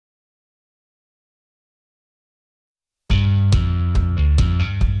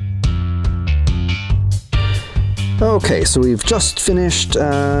Okay, so we've just finished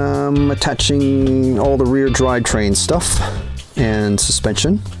attaching all the rear drivetrain stuff and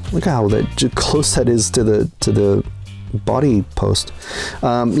suspension. Look how close that is to the body post.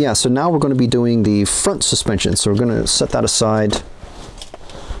 Yeah, so now we're going to be doing the front suspension. So we're going to set that aside.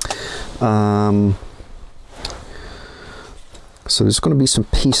 So there's going to be some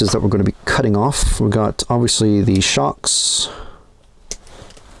pieces that we're going to be cutting off. We've got obviously the shocks.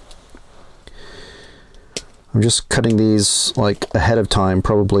 I'm just cutting these like ahead of time,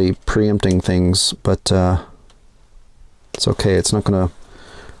 probably preempting things, but it's okay. It's not going to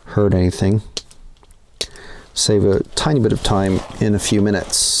hurt anything. Save a tiny bit of time in a few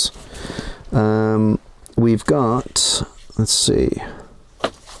minutes. We've got, let's see,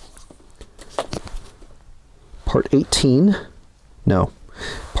 part 18. No,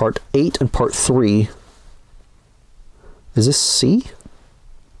 part 8 and part 3. Is this C?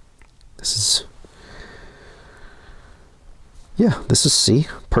 This is... Yeah, this is C,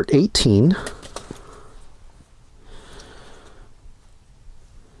 part 18.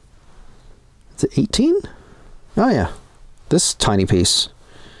 Is it 18? Oh yeah, this tiny piece.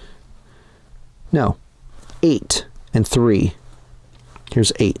 No, 8 and 3.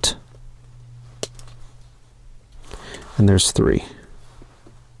 Here's 8. And there's 3.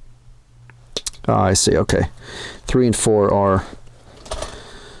 Ah, I see, okay. 3 and 4 are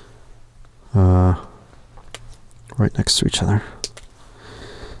right next to each other.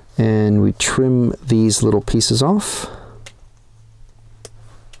 And we trim these little pieces off.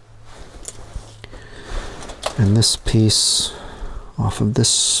 And this piece off of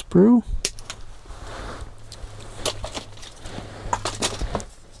this sprue.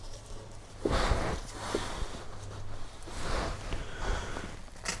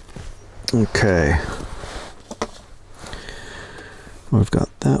 Okay. We've got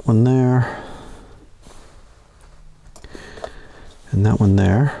that one there. And that one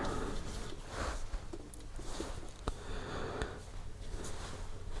there.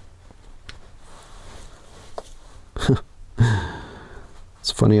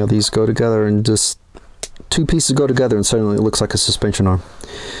 It's funny how these go together, and just two pieces go together and suddenly it looks like a suspension arm.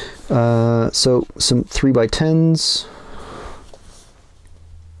 So some 3x10s.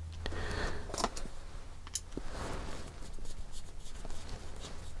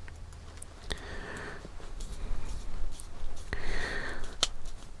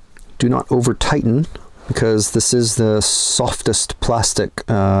 Do not over tighten, because this is the softest plastic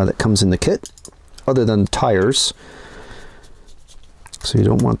that comes in the kit, other than tires. So you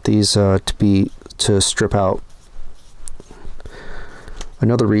don't want these to strip out.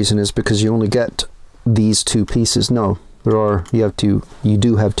 Another reason is because you only get these two pieces. No, you do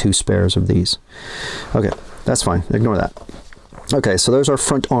have 2 spares of these. Okay, that's fine. Ignore that. Okay, so there's our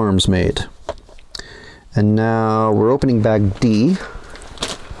front arms made. And now we're opening bag D.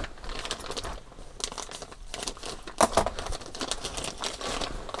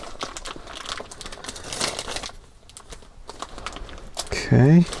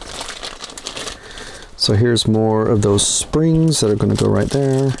 Okay, so here's more of those springs that are going to go right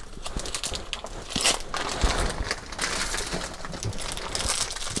there.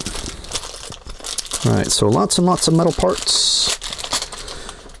 All right, so lots and lots of metal parts.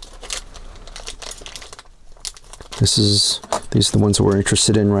 These are the ones that we're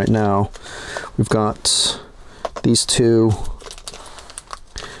interested in right now. We've got these 2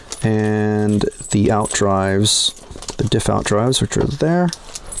 and the out drives. The diff out drives, which are there.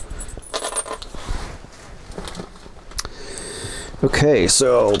 Okay,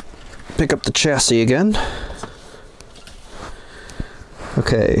 so pick up the chassis again.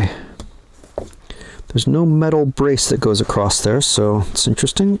 Okay, there's no metal brace that goes across there, so it's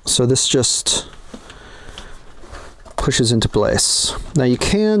interesting. So this just pushes into place. Now you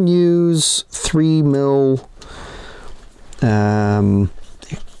can use 3mm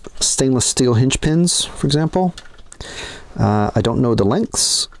stainless steel hinge pins, for example. I don't know the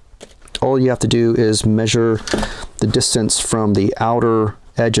lengths. All you have to do is measure the distance from the outer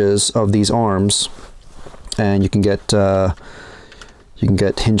edges of these arms, and you can get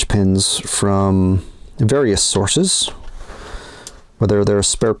hinge pins from various sources, whether they're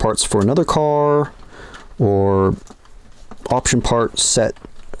spare parts for another car or option part set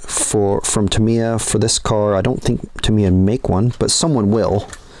from Tamiya for this car. I don't think Tamiya make one, but someone will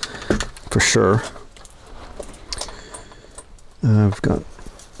for sure. I've got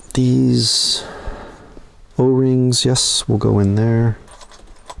these O-rings. Yes, will go in there.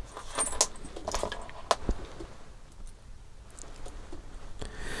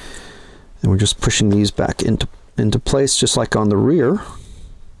 And we're just pushing these back into place, just like on the rear.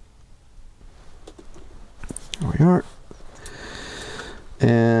 There we we are.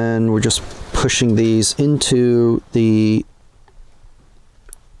 And we're just pushing these into the,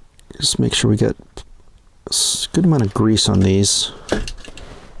 just make sure we get a good amount of grease on these.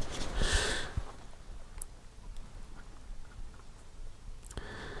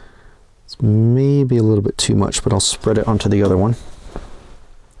 It's maybe a little bit too much, but I'll spread it onto the other one.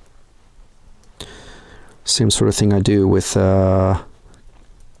 Same sort of thing I do with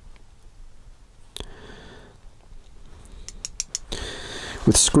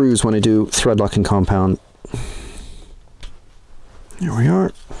screws when I do thread locking compound. Here we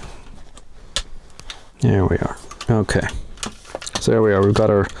are. There we are. Okay. So there we are. We've got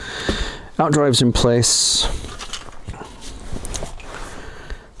our out drives in place.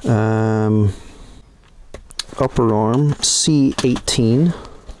 Upper arm C18.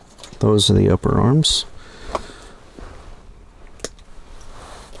 Those are the upper arms.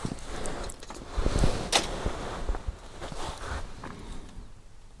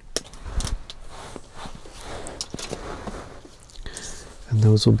 And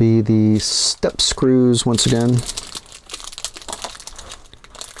those will be the step screws once again.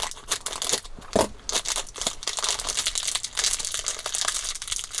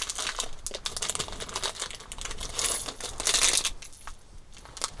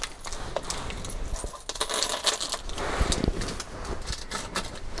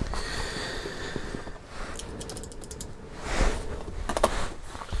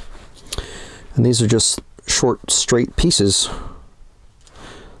 And these are just short, straight pieces.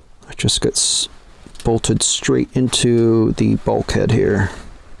 It just gets bolted straight into the bulkhead here.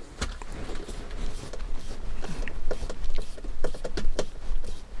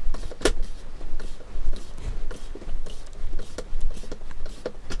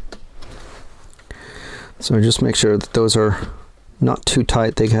 So just make sure that those are not too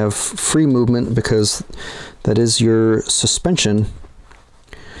tight. They have free movement because that is your suspension.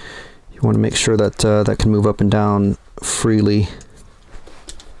 You want to make sure that that can move up and down freely.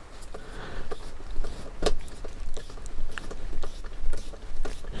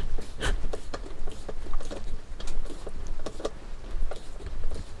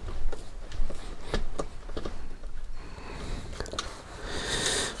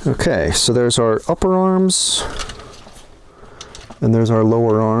 Okay, so there's our upper arms, and there's our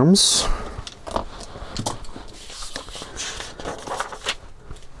lower arms.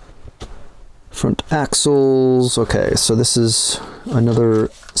 Front axles. Okay, so this is another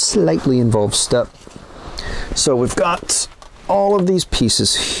slightly involved step. So we've got all of these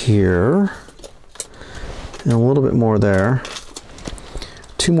pieces here, and a little bit more there.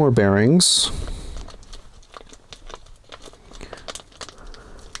 2 more bearings.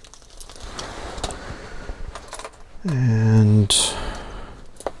 And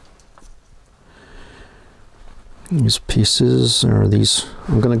these pieces, or these,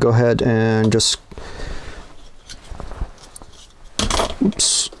 I'm going to go ahead and just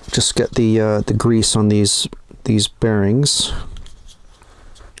get the grease on these bearings.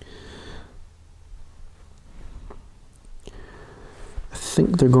 I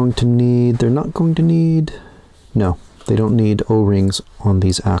think they're not going to need, no, they don't need O-rings on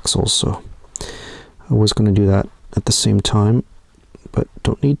these axles, so I was going to do that at the same time, but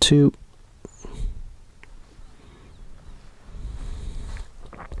don't need to.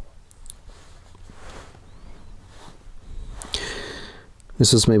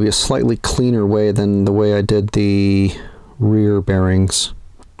 This is maybe a slightly cleaner way than the way I did the rear bearings.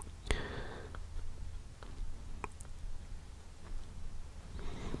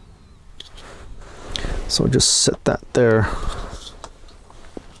 So I'll just set that there.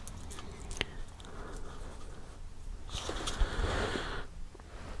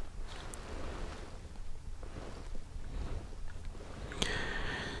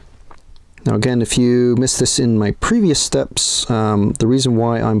 Now again, if you missed this in my previous steps, the reason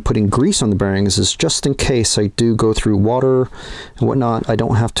why I'm putting grease on the bearings is just in case I do go through water and whatnot, I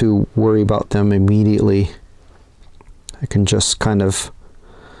don't have to worry about them immediately. I can just kind of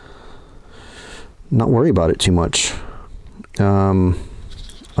not worry about it too much.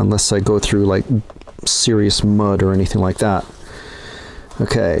 Unless I go through like serious mud or anything like that.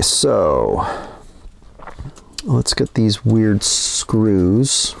 Okay, so let's get these weird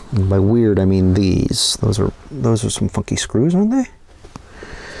screws. And by weird, I mean these. Those are some funky screws, aren't they?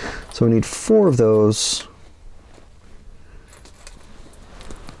 So we need 4 of those.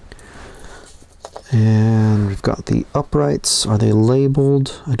 And we've got the uprights. Are they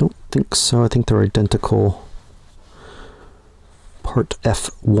labeled? I don't think so. I think they're identical. Part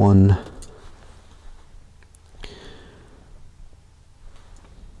F1.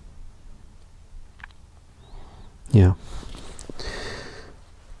 Yeah.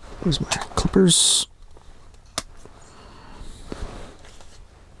 Where's my clippers?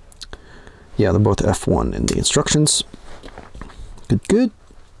 Yeah, they're both F1 in the instructions. Good, good.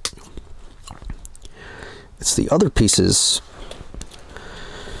 It's the other pieces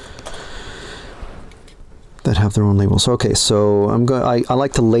that have their own labels. Okay, so I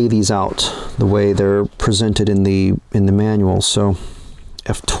like to lay these out the way they're presented in the manual. So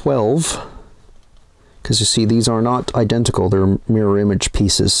F12, because you see these are not identical, they're mirror image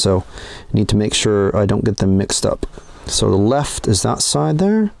pieces, so I need to make sure I don't get them mixed up. So the left is that side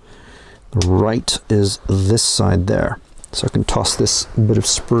there, the right is this side there. So I can toss this bit of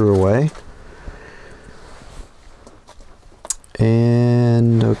sprue away.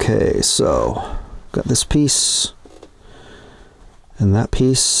 And okay, so got this piece and that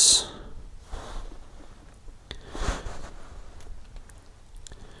piece.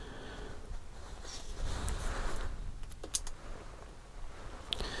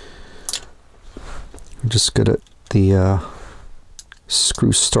 Just get the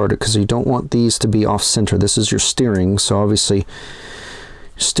screw started, because you don't want these to be off center. This is your steering, so obviously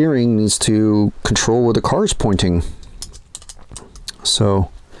steering needs to control where the car is pointing.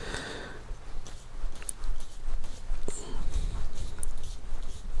 So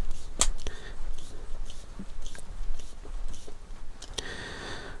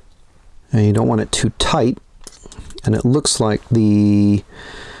and you don't want it too tight, and it looks like the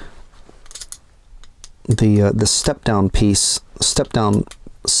step down piece, step down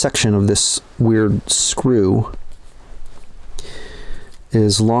section of this weird screw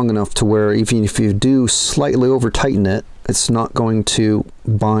is long enough to where even if you do slightly over tighten it, it's not going to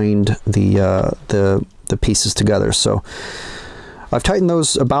bind the pieces together. So I've tightened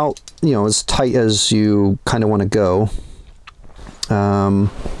those about, you know, as tight as you kind of want to go. Of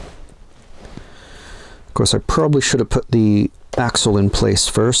course, I probably should have put the axle in place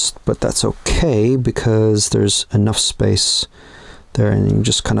first, but that's okay because there's enough space there, and you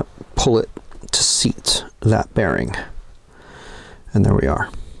just kind of pull it to seat that bearing. And there we are.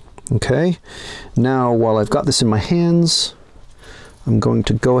 Okay, now while I've got this in my hands, I'm going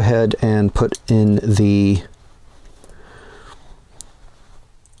to go ahead and put in the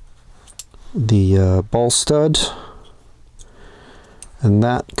ball stud, and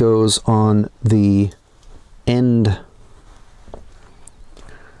that goes on the end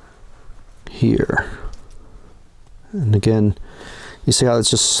here. And again, you see how it's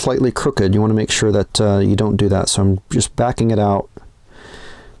just slightly crooked. You want to make sure that you don't do that. So I'm just backing it out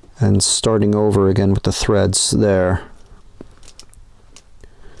and starting over again with the threads there.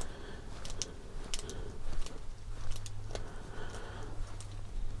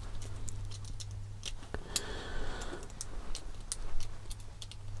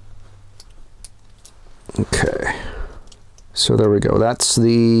 Okay, so there we go. That's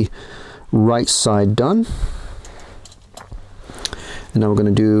the right side done. And now we're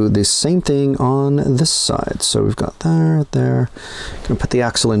going to do the same thing on this side. So we've got there. Going to put the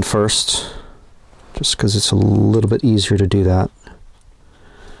axle in first, just because it's a little bit easier to do that.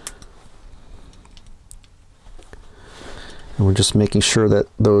 And we're just making sure that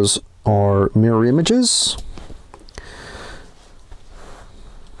those are mirror images.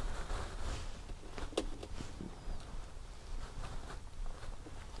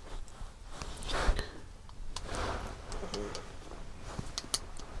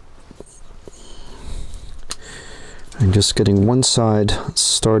 And just getting one side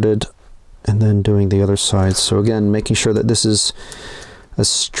started and then doing the other side. So again, making sure that this is as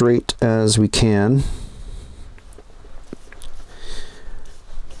straight as we can.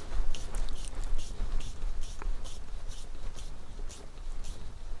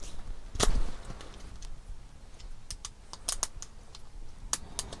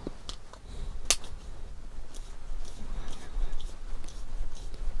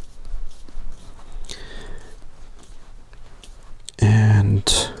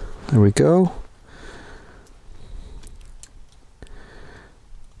 There we go.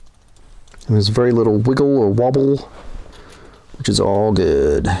 And there's very little wiggle or wobble, which is all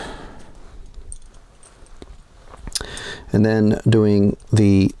good. And then doing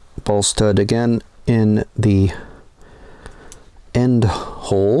the ball stud again in the end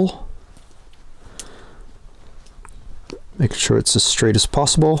hole. Making sure it's as straight as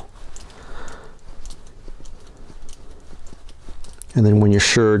possible. And then when you're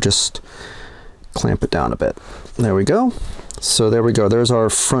sure, just clamp it down a bit. There we go. So there we go. There's our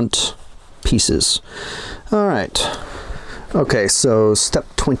front pieces. All right. Okay, so step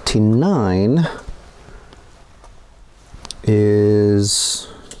 29 is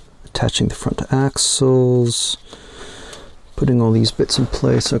attaching the front axles. putting all these bits in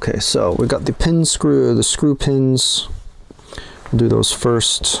place. Okay, so we got the pin screw, the screw pins. We'll do those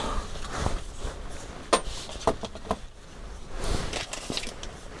first.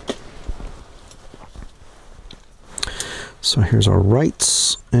 So here's our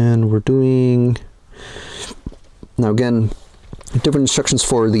rights, and we're doing, now again, different instructions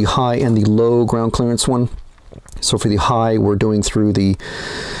for the high and the low ground clearance one. So for the high, we're going through the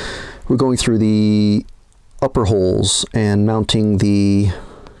upper holes and mounting the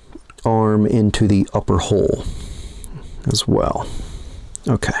arm into the upper hole as well.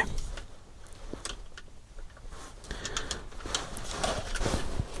 Okay.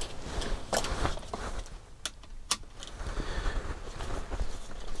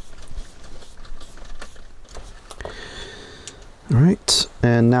 All right,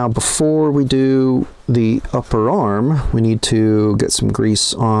 and now before we do the upper arm, we need to get some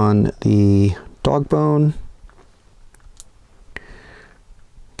grease on the dog bone.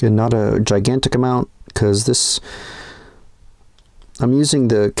 Again, not a gigantic amount, because this, I'm using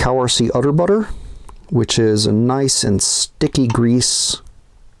the Cow RC Udder Butter, which is a nice and sticky grease.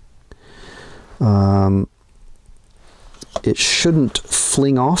 It shouldn't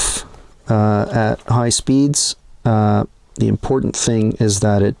fling off at high speeds. The important thing is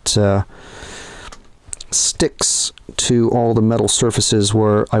that it sticks to all the metal surfaces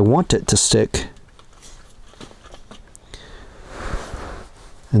where I want it to stick.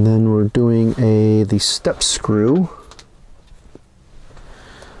 And then we're doing the step screw,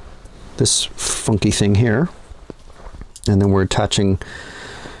 this funky thing here, and then we're attaching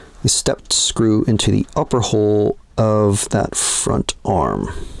the step screw into the upper hole of that front arm.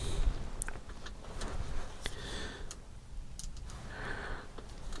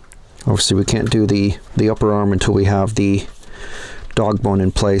 Obviously we can't do the upper arm until we have the dog bone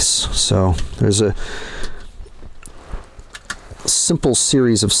in place, so there's a simple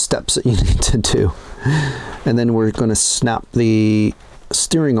series of steps that you need to do. And then we're going to snap the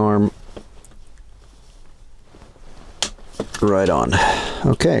steering arm right on.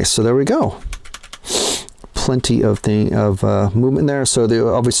 Okay, so there we go. Plenty of movement there.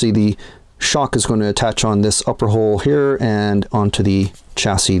 So obviously the shock is going to attach on this upper hole here and onto the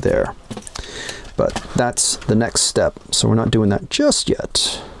chassis there. But that's the next step, so we're not doing that just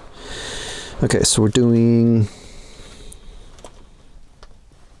yet. Okay, so we're doing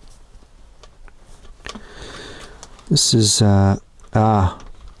this is okay,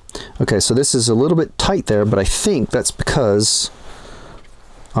 so this is a little bit tight there, but I think that's because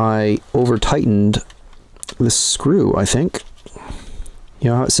I over tightened this screw, I think. You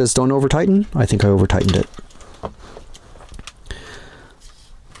know how it says don't over tighten? I think I over tightened it.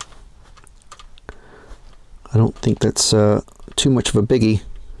 I don't think that's too much of a biggie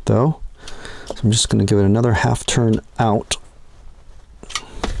though. So I'm just going to give it another half turn out.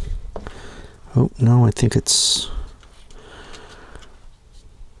 Oh no, I think it's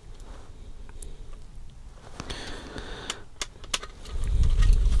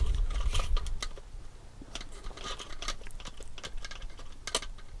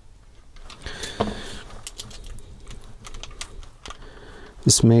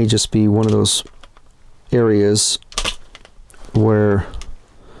this may just be one of those areas where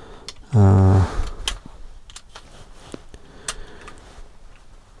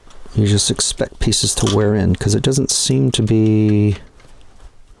you just expect pieces to wear in, because it doesn't seem to be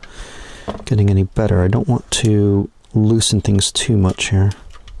getting any better. I don't want to loosen things too much here.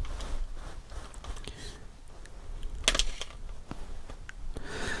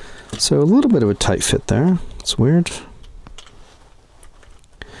 So a little bit of a tight fit there. It's weird.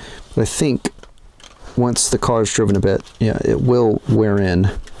 But I think once the car's driven a bit, yeah, it will wear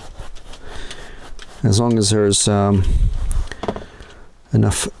in. As long as there's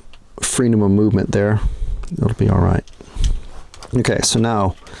enough freedom of movement there, it'll be all right. Okay, so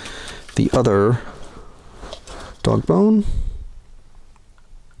now the other dog bone.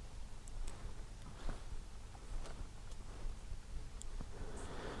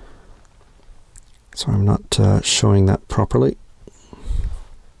 Sorry, I'm not showing that properly.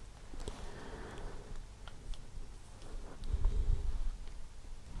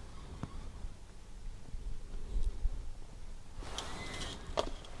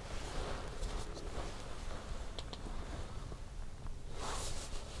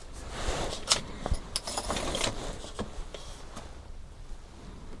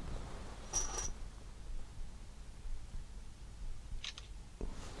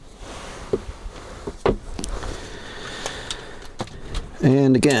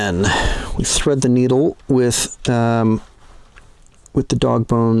 And again, we thread the needle with the dog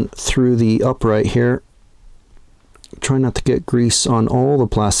bone through the upright here Try not to get grease on all the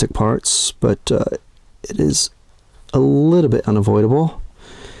plastic parts, but it is a little bit unavoidable.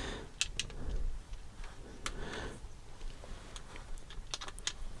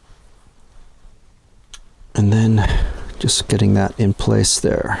 And then just getting that in place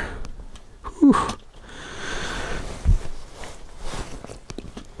there. Whew.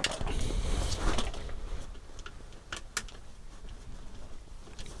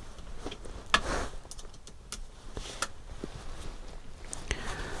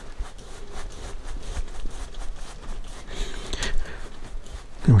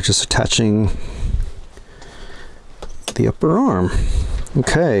 And we're just attaching the upper arm.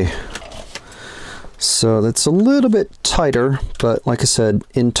 Okay. So that's a little bit tighter, but like I said,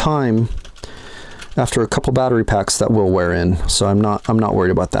 in time, after a couple battery packs, that will wear in. So I'm not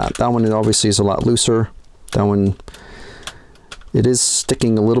worried about that. That one obviously is a lot looser. That one, it is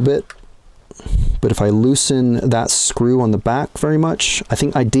sticking a little bit, but if I loosen that screw on the back very much, I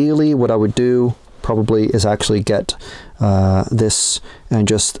think ideally what I would do probably is actually get this and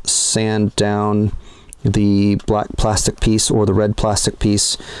just sand down the black plastic piece or the red plastic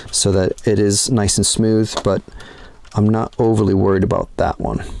piece so that it is nice and smooth, but I'm not overly worried about that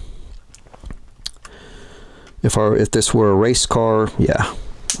one. If this were a race car, yeah,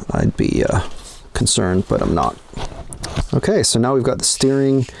 I'd be concerned, but I'm not. Okay, so now we've got the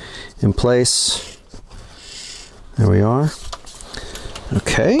steering in place. There we are.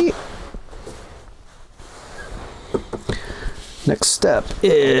 Okay. Next step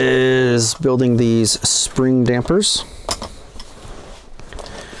is building these spring dampers.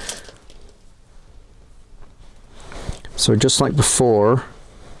 So just like before,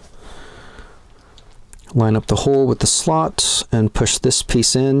 line up the hole with the slot and push this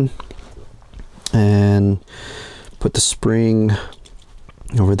piece in and put the spring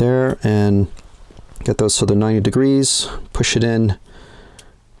over there and get those so they're 90 degrees, push it in,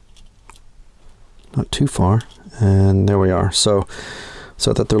 not too far. And there we are, so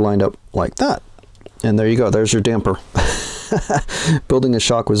that they're lined up like that. And there you go, there's your damper. Building a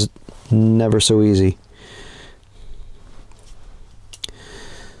shock was never so easy.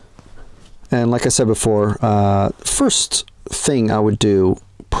 And like I said before, first thing I would do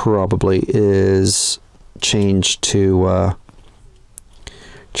probably is change to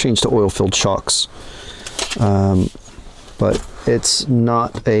oil-filled shocks. But it's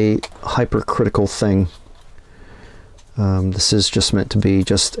not a hypercritical thing. This is just meant to be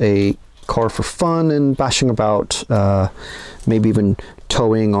just a car for fun and bashing about, maybe even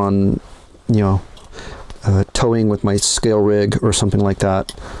towing on, towing with my scale rig or something like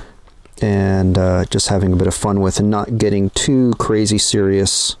that, and just having a bit of fun with and not getting too crazy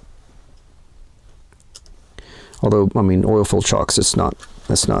serious. Although, I mean, oil-filled shocks, it's not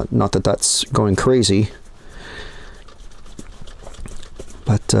that that's going crazy,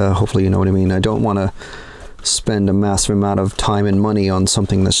 but hopefully you know what I mean. I don't want to spend a massive amount of time and money on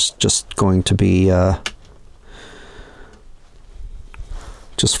something that's just going to be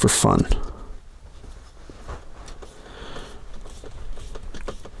just for fun.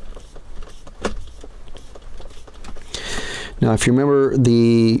 Now, if you remember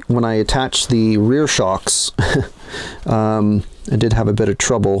when I attached the rear shocks, I did have a bit of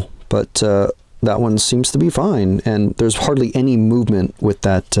trouble, but that one seems to be fine, and there's hardly any movement with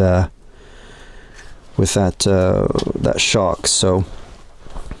that that shock, so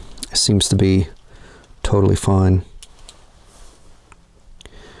it seems to be totally fine.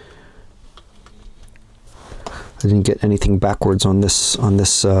 I didn't get anything backwards on this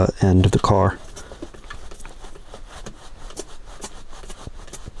end of the car.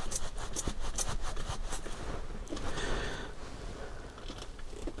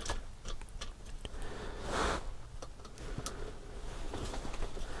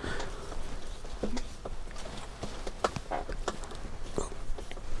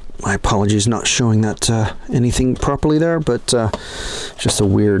 My apologies, not showing that anything properly there, but just a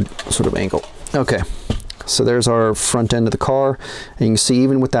weird sort of angle. Okay, so there's our front end of the car, and you can see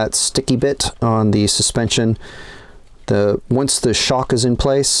even with that sticky bit on the suspension, once the shock is in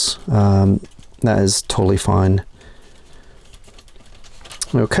place, that is totally fine.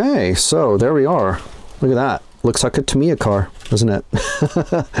 Okay, so there we are. Look at that. Looks like a Tamiya car, doesn't it?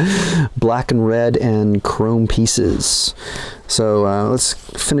 Black and red and chrome pieces. So let's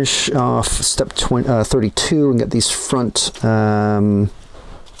finish off step 32 and get these front the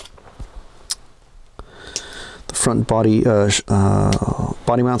front body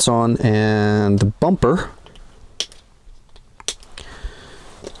body mounts on, and the bumper.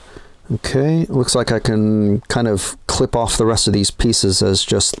 Okay, looks like I can kind of clip off the rest of these pieces as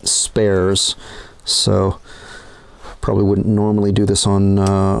just spares. So Probably wouldn't normally do this on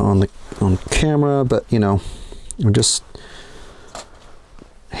camera, but you know, just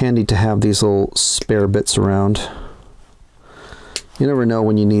handy to have these little spare bits around. You never know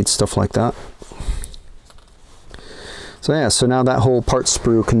when you need stuff like that. So yeah, so now that whole part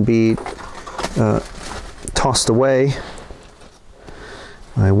sprue can be tossed away.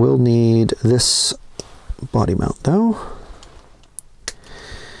 I will need this body mount though.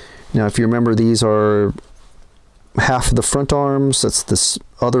 Now if you remember, these are half of the front arms. That's this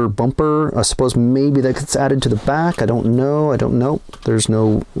other bumper. I suppose maybe that gets added to the back. I don't know. There's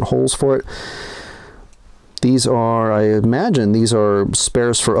no holes for it. These are, I imagine, these are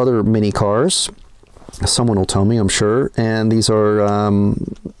spares for other mini cars. Someone will tell me, I'm sure. And these are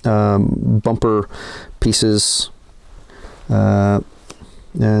bumper pieces.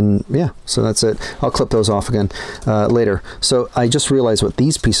 And yeah, so that's it. I'll clip those off again later. So I just realized what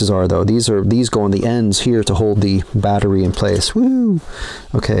these pieces are though. These go on the ends here to hold the battery in place. Woo!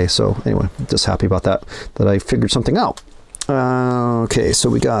 Okay, so anyway, just happy about that I figured something out. Okay, so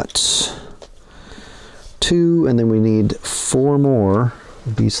we got 2, and then we need 4 more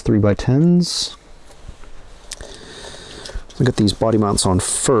of these 3x10s. I'll get these body mounts on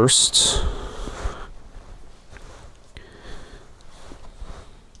first.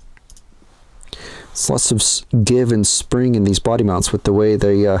 It's lots of give and spring in these body mounts with the way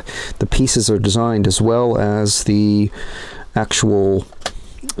the pieces are designed, as well as the actual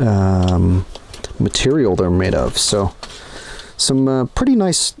material they're made of. So some pretty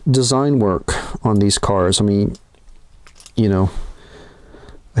nice design work on these cars. I mean, you know,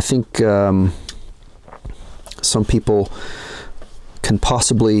 I think some people can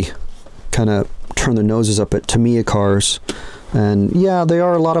possibly kind of turn their noses up at Tamiya cars. And yeah, they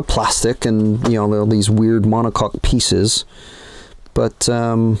are a lot of plastic and, you know, these weird monocoque pieces, but,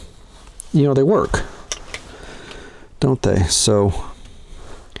 you know, they work, don't they? So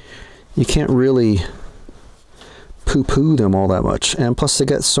you can't really poo-poo them all that much. And plus they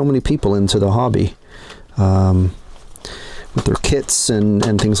get so many people into the hobby with their kits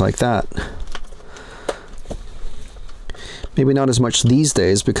and things like that. Maybe not as much these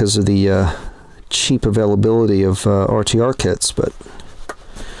days because of the cheap availability of RTR kits, but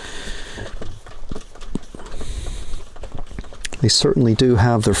they certainly do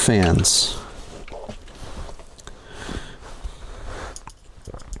have their fans.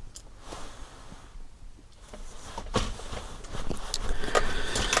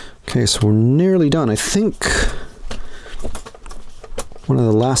 Okay, so we're nearly done. I think one of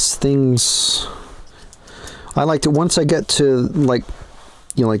the last things I like to, once I get to like,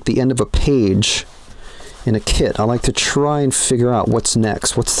 you know, like the end of a page in a kit, I like to try and figure out what's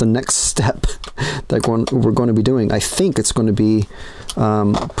next. What's the next step that we're going to be doing? I think it's going to be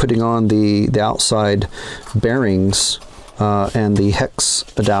putting on the outside bearings and the hex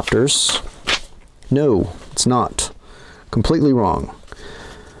adapters. No, it's not. Completely wrong.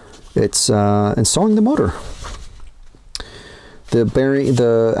 It's installing the motor.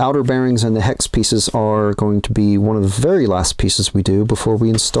 The outer bearings and the hex pieces are going to be one of the very last pieces we do before we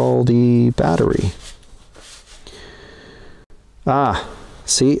install the battery. Ah,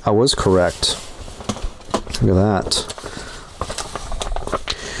 see, I was correct. Look at that.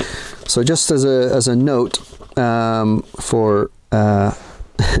 So just as a note for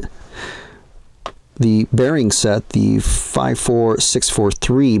the bearing set, the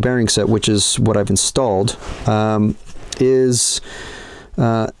 54643 bearing set, which is what I've installed, it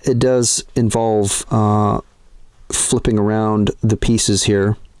does involve flipping around the pieces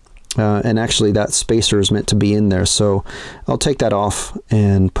here, and actually that spacer is meant to be in there, so I'll take that off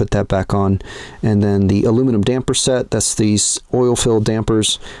and put that back on. And then the aluminum damper set, that's these oil-filled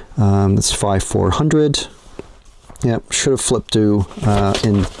dampers, that's 5400. Yep, should have flipped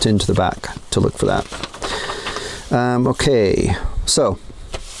into the back to look for that. Okay, so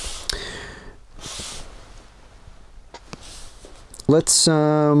let's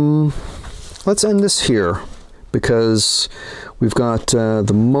end this here, because we've got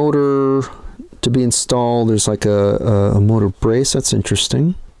the motor to be installed. There's like a motor brace. That's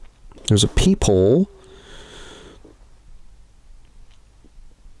interesting. There's a peephole.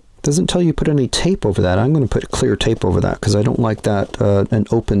 Doesn't tell you put any tape over that. I'm going to put clear tape over that because I don't like that an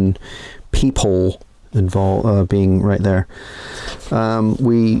open peephole being right there.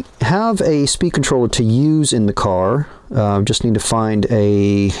 We have a speed controller to use in the car. Just need to find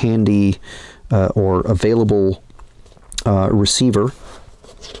a handy or available receiver.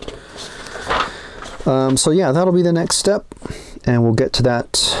 So yeah, that'll be the next step, and we'll get to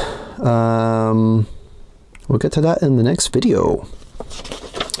that. We'll get to that in the next video.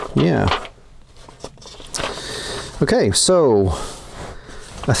 Yeah. Okay, so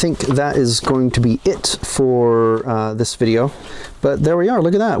I think that is going to be it for this video. But there we are,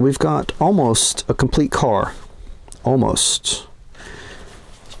 look at that. We've got almost a complete car. Almost.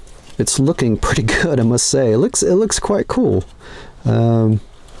 It's looking pretty good, I must say. It looks quite cool. There's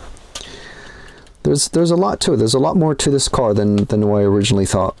a lot to it. There's a lot more to this car than what I originally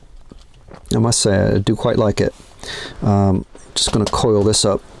thought. I must say, I do quite like it. Just going to coil this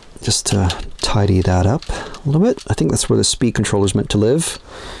up just to tidy that up a little bit. I think that's where the speed controller is meant to live.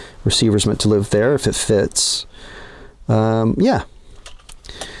 Receiver's meant to live there if it fits. Yeah.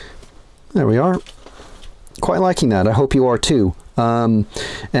 There we are. Quite liking that. I hope you are too. And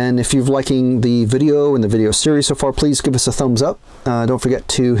if you're liking the video and the video series so far, please give us a thumbs up. Don't forget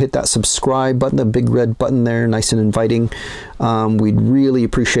to hit that subscribe button, the big red button there, nice and inviting. We'd really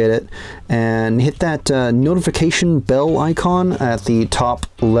appreciate it. And hit that notification bell icon at the top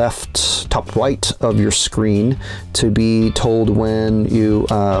left, top right of your screen to be told when you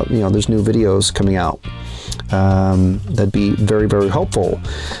know, there's new videos coming out. That'd be very, very helpful.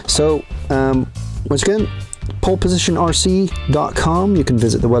 So once again, polepositionrc.com. You can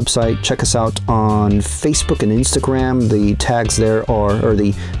visit the website, check us out on Facebook and Instagram. The tags there are, or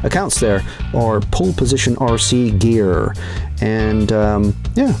the accounts there are Pole Position RC Gear. And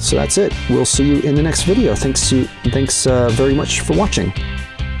yeah, so that's it. We'll see you in the next video. Thanks very much for watching.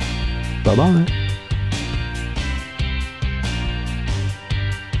 Bye-bye.